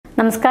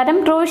നമസ്കാരം,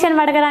 ട്രൂവിഷൻ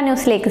വടകര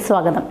ന്യൂസിലേക്ക്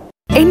സ്വാഗതം.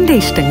 എന്റെ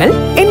ഇഷ്ടങ്ങൾ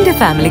എന്റെ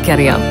ഫാമിലിക്ക്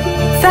അറിയാം.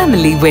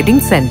 Family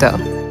wedding centre.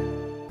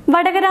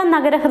 Vadakara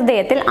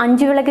നഗരഹൃദയത്തിൽ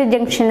അഞ്ചുവിളക്ക്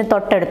junction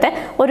തൊട്ടടുത്ത്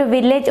ഒരു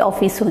വില്ലേജ്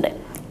ഓഫീസുണ്ട്.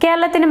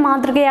 കേരളത്തിന്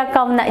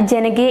മാതൃകയാക്കാവുന്ന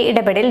ജനകീയ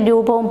ഇടപെടൽ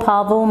രൂപവും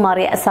ഭാവവും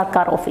മാറിയ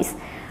സർക്കാർ ഓഫീസ്.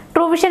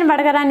 ട്രൂവിഷൻ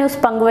വടകര ന്യൂസ്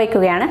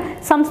പങ്കുവയ്ക്കുകയാണ്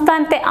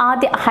സംസ്ഥാനത്തെ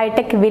ആദ്യ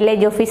ഹൈടെക്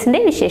വില്ലേജ്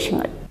ഓഫീസിന്റെ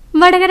വിശേഷങ്ങൾ.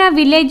 വടകര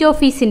വില്ലേജ്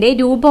ഓഫീസിന്റെ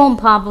രൂപവും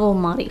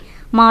ഭാവവും മാറി.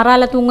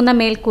 മാറാല തൂങ്ങുന്ന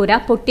മേൽക്കൂര,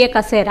 പൊട്ടിയ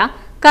കസേര,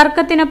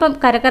 കർക്കത്തിനൊപ്പം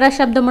കരകര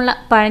ശബ്ദമുള്ള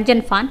പഴഞ്ചൻ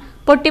ഫാൻ,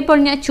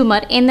 പൊട്ടിപ്പൊളിഞ്ഞ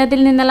ചുമർ എന്നതിൽ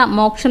നിന്നുള്ള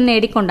മോക്ഷം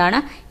നേടിക്കൊണ്ടാണ്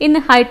ഇന്ന്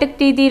ഹൈടെക്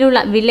രീതിയിലുള്ള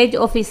വില്ലേജ്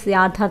ഓഫീസ്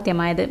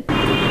യാഥാർത്ഥ്യമായത്.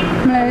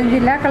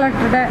 ജില്ലാ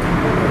കളക്ടറുടെ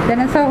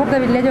ജനസൗഹൃദ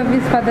വില്ലേജ്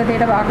ഓഫീസ്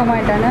പദ്ധതിയുടെ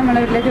ഭാഗമായിട്ടാണ്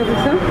നമ്മുടെ വില്ലേജ്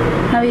ഓഫീസും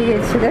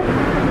നവീകരിച്ചത്.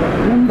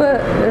 മുമ്പ്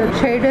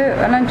ഷെയ്ഡ്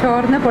എല്ലാം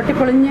ചോർന്ന്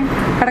പൊട്ടിപ്പൊളിഞ്ഞ്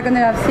കിടക്കുന്ന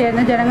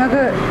ഒരവസ്ഥയായിരുന്നു.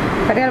 ജനങ്ങൾക്ക്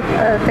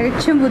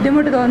തികച്ചും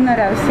ബുദ്ധിമുട്ട് തോന്നുന്ന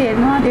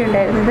ഒരവസ്ഥയായിരുന്നു ആദ്യം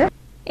ഉണ്ടായിരുന്നത്.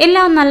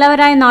 എല്ലാ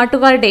നല്ലവരായ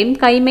നാട്ടുകാരുടെയും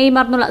കൈമേയി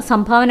മറന്നുള്ള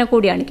സംഭാവന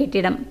കൂടിയാണ്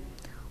കെട്ടിടം.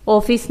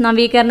 ഓഫീസ്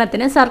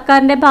നവീകരണത്തിന്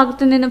സർക്കാരിന്റെ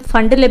ഭാഗത്തുനിന്നും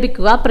ഫണ്ട്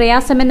ലഭിക്കുക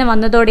പ്രയാസമെന്ന്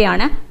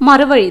വന്നതോടെയാണ്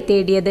മറുവഴി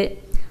തേടിയത്.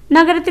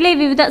 നഗരത്തിലെ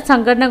വിവിധ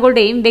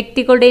സംഘടനകളുടെയും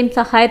വ്യക്തികളുടെയും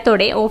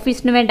സഹായത്തോടെ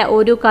ഓഫീസിനു വേണ്ട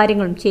ഓരോ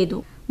കാര്യങ്ങളും ചെയ്തു.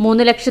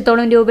 3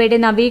 ലക്ഷത്തോളം രൂപയുടെ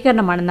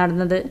നവീകരണമാണ്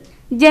നടന്നത്.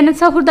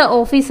 ജനസൗഹൃദ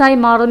ഓഫീസായി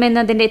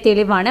മാറുമെന്നതിന്റെ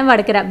തെളിവാണ്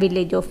Vadakara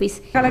village office.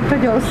 Collector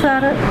Jose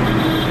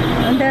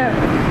സാറിന്റെ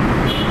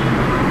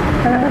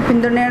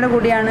പിന്തുണയോടെ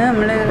കൂടിയാണ്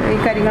നമ്മൾ ഈ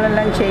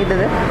കാര്യങ്ങളെല്ലാം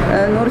ചെയ്തത്.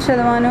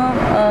 100%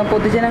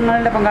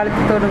 പൊതുജനങ്ങളുടെ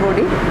പങ്കാളിത്തത്തോടു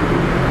കൂടി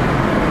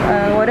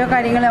ഓരോ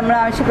കാര്യങ്ങൾ നമ്മൾ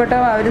ആവശ്യപ്പെട്ടോ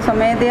അവർ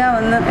സ്വമേധയാ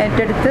ഒന്ന്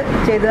ഏറ്റെടുത്ത്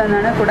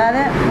ചെയ്തതെന്നാണ്.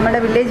 കൂടാതെ നമ്മുടെ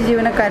വില്ലേജ്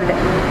ജീവനക്കാരുടെ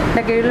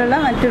കീഴിലുള്ള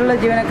മറ്റുള്ള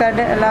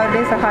ജീവനക്കാരുടെ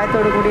എല്ലാവരുടെയും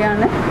സഹായത്തോടു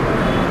കൂടിയാണ്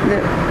ഇത്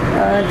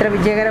ഇത്ര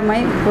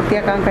വിജയകരമായി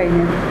പൂർത്തിയാക്കാൻ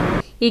കഴിഞ്ഞത്.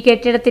 ഈ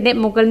കെട്ടിടത്തിന്റെ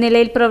മുകൾ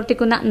നിലയിൽ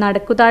പ്രവർത്തിക്കുന്ന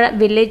നടക്കുതാഴ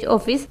വില്ലേജ്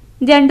ഓഫീസ്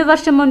 2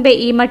 വർഷം മുൻപേ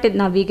ഈ മട്ടിൽ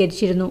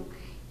നവീകരിച്ചിരുന്നു.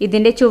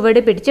 ഇതിന്റെ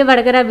ചുവട് പിടിച്ച്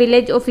വടകര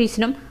വില്ലേജ്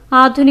ഓഫീസിനും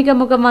ആധുനിക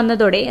മുഖം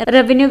വന്നതോടെ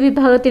റവന്യൂ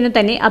വിഭാഗത്തിനു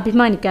തന്നെ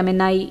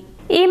അഭിമാനിക്കാമെന്നായി.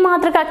 ഈ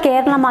മാതൃക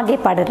കേരളമാകെ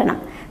പടരണം.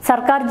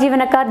 സർക്കാർ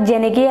ജീവനക്കാർ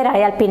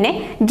ജനകീയരായാൽ പിന്നെ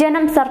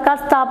ജനം സർക്കാർ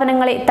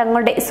സ്ഥാപനങ്ങളെ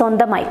തങ്ങളുടെ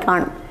സ്വന്തമായി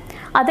കാണും.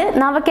 അത്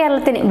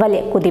നവകേരളത്തിന്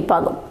വലിയ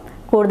കുതിപ്പാകും.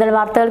 കൂടുതൽ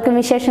വാർത്തകൾക്കും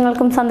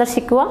വിശേഷങ്ങൾക്കും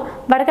സന്ദർശിക്കുക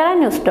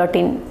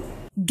വടകരnews.in.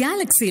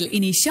 ഗാലക്സിയിൽ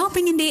ഇനി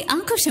ഷോപ്പിംഗിന്റെ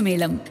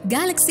ആഘോഷമേളം.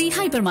 ഗാലക്സി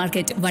ഹൈപ്പർ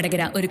മാർക്കറ്റ്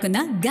വടകര ഒരുക്കുന്ന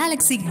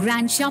Galaxy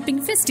grand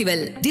shopping festival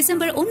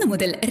December 1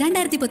 മുതൽ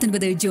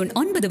 2019 ജൂൺ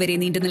 9 വരെ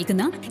നീണ്ടു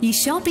നിൽക്കുന്ന ഈ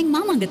ഷോപ്പിംഗ്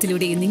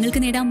മാമാങ്കത്തിലൂടെ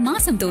നിങ്ങൾക്ക് നേടാം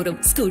മാസം തോറും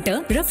scooter,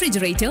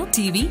 refrigerator,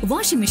 TV,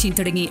 washing machine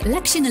തുടങ്ങി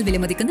ലക്ഷങ്ങൾ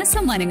വിലമതിക്കുന്ന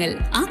സമ്മാനങ്ങൾ.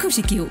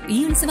 ആഘോഷിക്കൂ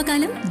ഈ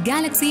ഉത്സവകാലം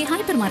ഗാലക്സി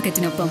ഹൈപ്പർ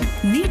മാർക്കറ്റിനൊപ്പം.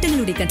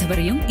 നേട്ടങ്ങളുടെ കഥ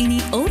പറയും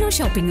ഇനി ഓരോ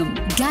ഷോപ്പിംഗും.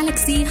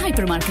 Galaxy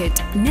hyper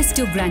market,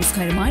 Nesto grand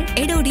square mall,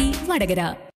 Edodi, Vadakara.